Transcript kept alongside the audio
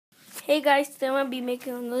Hey guys, today I'm going to be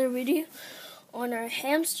making another video on our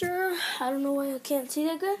hamster. I don't know why I can't see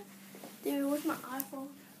that good. David, where's my iPhone?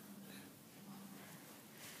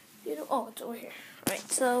 Oh, it's over here.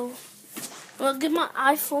 Alright, so I'll get my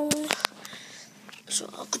iPhone so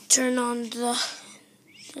I could turn on the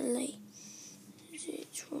light.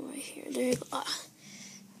 It's right here. There you go.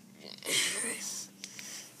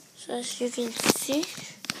 So as you can see,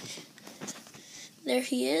 there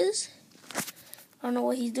he is. I don't know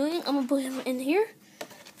what he's doing. I'm going to put him in here.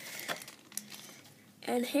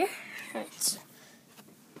 And here. Alright.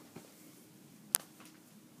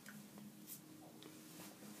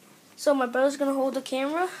 So my brother's going to hold the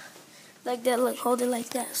camera like that. Look, hold it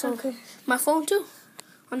like that. So okay. My phone too.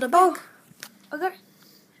 On the back. Oh, okay.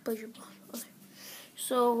 Put your phone. Okay.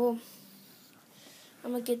 So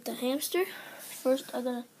I'm going to get the hamster. First, I got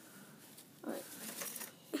to... Alright.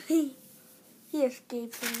 He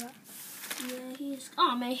escaped from that. Yeah, he's...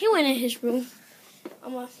 Oh, man, he went in his room.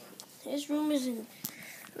 His room is in...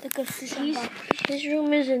 Look at his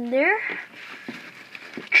room is in there.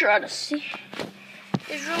 Try to see.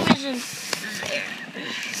 His room is in there.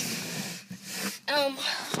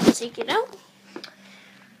 Let's take it out.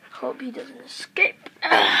 Hope he doesn't escape.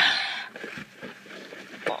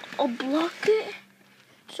 I'll block it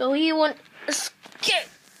so he won't escape.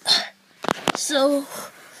 So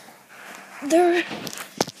there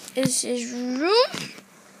is his room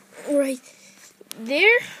right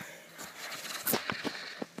there.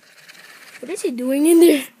 What is he doing in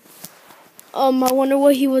there? I wonder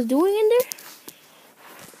what he was doing in there.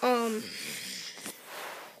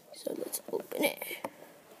 So let's open it.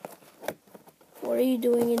 What are you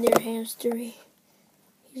doing in there, hamster? He's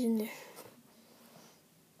in there.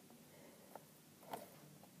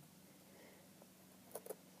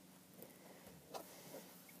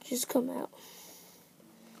 Just come out.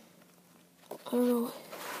 I don't know.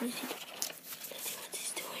 What is he doing? Let's see what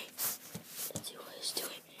he's doing. Let's see what he's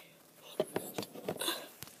doing.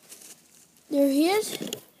 There he is.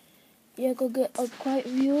 Yeah, go get a quiet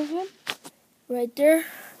view of him. Right there.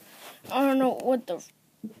 I don't know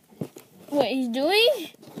what he's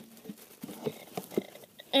doing.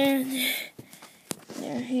 And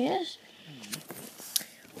there he is.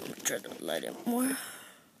 I'm gonna try to light it more.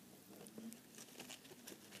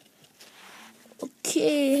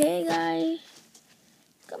 Okay, hey guys.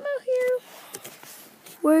 Come out here.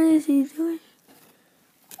 What is he doing?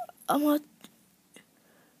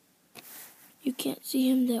 You can't see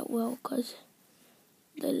him that well because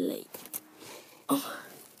the light. Oh.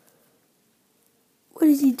 What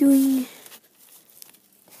is he doing?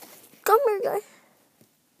 Come here, guy.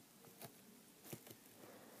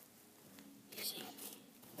 You see?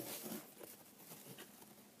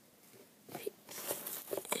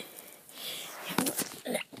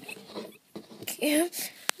 Yeah.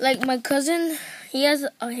 Like my cousin, he has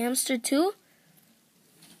a hamster too.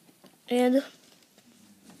 And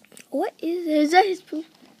what is it? Is that his poop?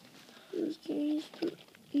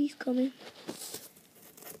 He's coming.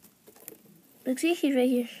 Look, see, he's right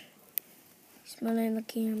here. He's smelling the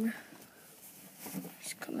camera.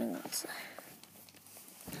 He's coming outside.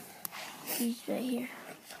 He's right here.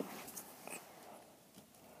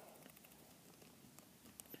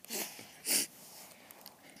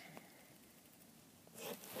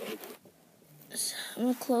 So I'm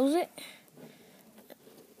gonna close it.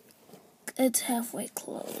 It's halfway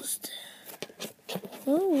closed.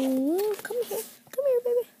 Oh, come here. Come here,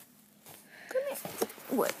 baby. Come here.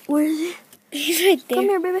 What? Where is it? He's right there. Come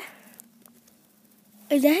here, baby.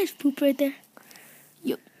 Is that his poop right there?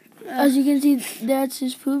 Yep. As you can see, that's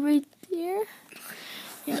his poop right there.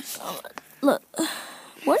 Yes. Look.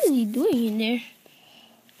 What is he doing in there?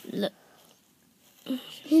 Look.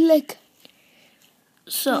 He like...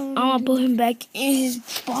 So, I'm going to put him back in his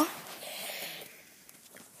spot.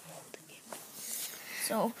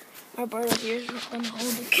 So, my brother here is going to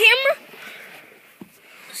hold the camera.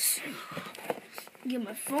 So, get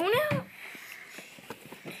my phone out.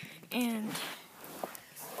 And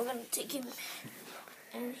we're going to take him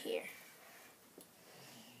in here.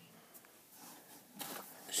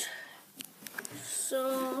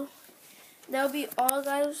 So, that'll be all,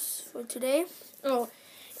 guys, for today. Oh,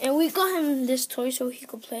 and we got him this toy so he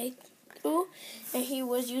could play through. And he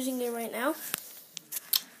was using it right now.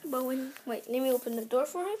 But wait, let me open the door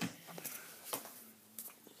for him.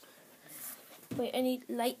 Wait, I need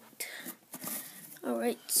light.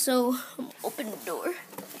 Alright, so I'm open the door.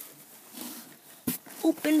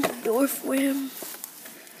 Open the door for him.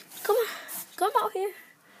 Come on, come out here.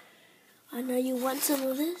 I know you want some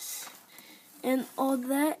of this. And all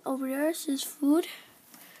that over there is his food.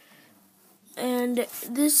 And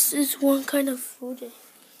this is one kind of food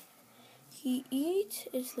he eats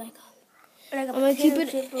is like a I'm gonna keep potato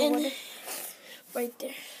it chip or in whatever. right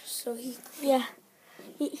there. So Yeah.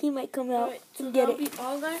 He might come out Alright, so and get that'll it. be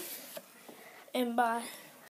all, guys. And bye.